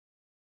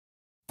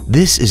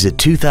This is a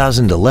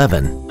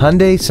 2011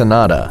 Hyundai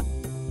Sonata.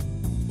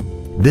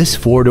 This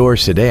four-door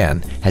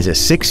sedan has a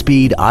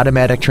 6-speed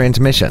automatic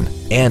transmission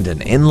and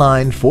an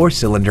inline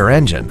 4-cylinder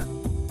engine.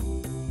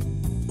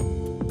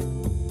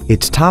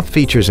 Its top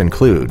features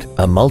include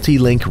a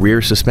multi-link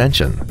rear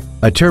suspension,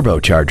 a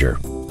turbocharger,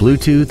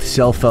 Bluetooth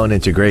cell phone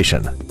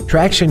integration,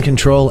 traction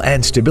control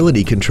and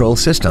stability control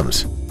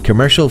systems,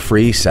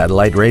 commercial-free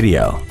satellite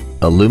radio,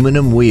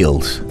 aluminum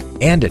wheels,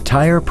 and a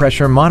tire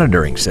pressure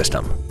monitoring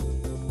system.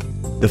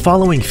 The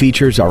following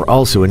features are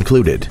also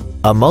included: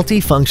 a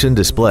multi-function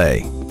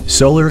display,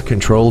 solar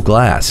control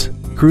glass,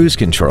 cruise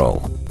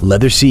control,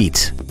 leather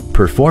seats,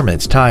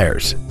 performance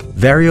tires,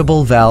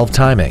 variable valve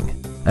timing,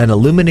 an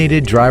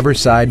illuminated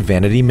driver's side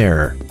vanity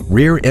mirror,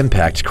 rear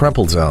impact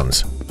crumple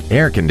zones,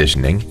 air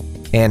conditioning,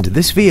 and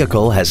this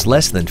vehicle has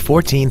less than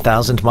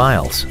 14,000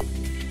 miles.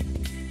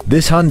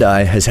 This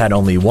Hyundai has had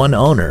only one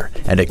owner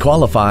and it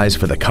qualifies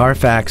for the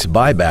Carfax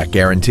buyback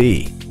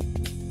guarantee.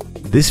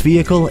 This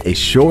vehicle is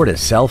sure to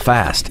sell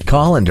fast.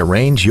 Call and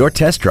arrange your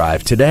test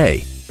drive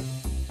today.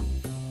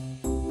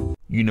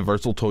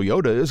 Universal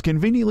Toyota is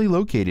conveniently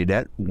located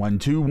at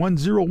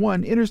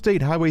 12101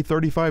 Interstate Highway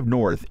 35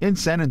 North in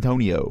San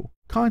Antonio.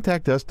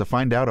 Contact us to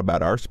find out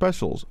about our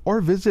specials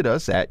or visit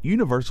us at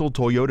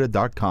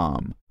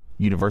universaltoyota.com.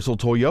 Universal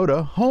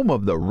Toyota, home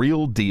of the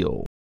real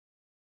deal.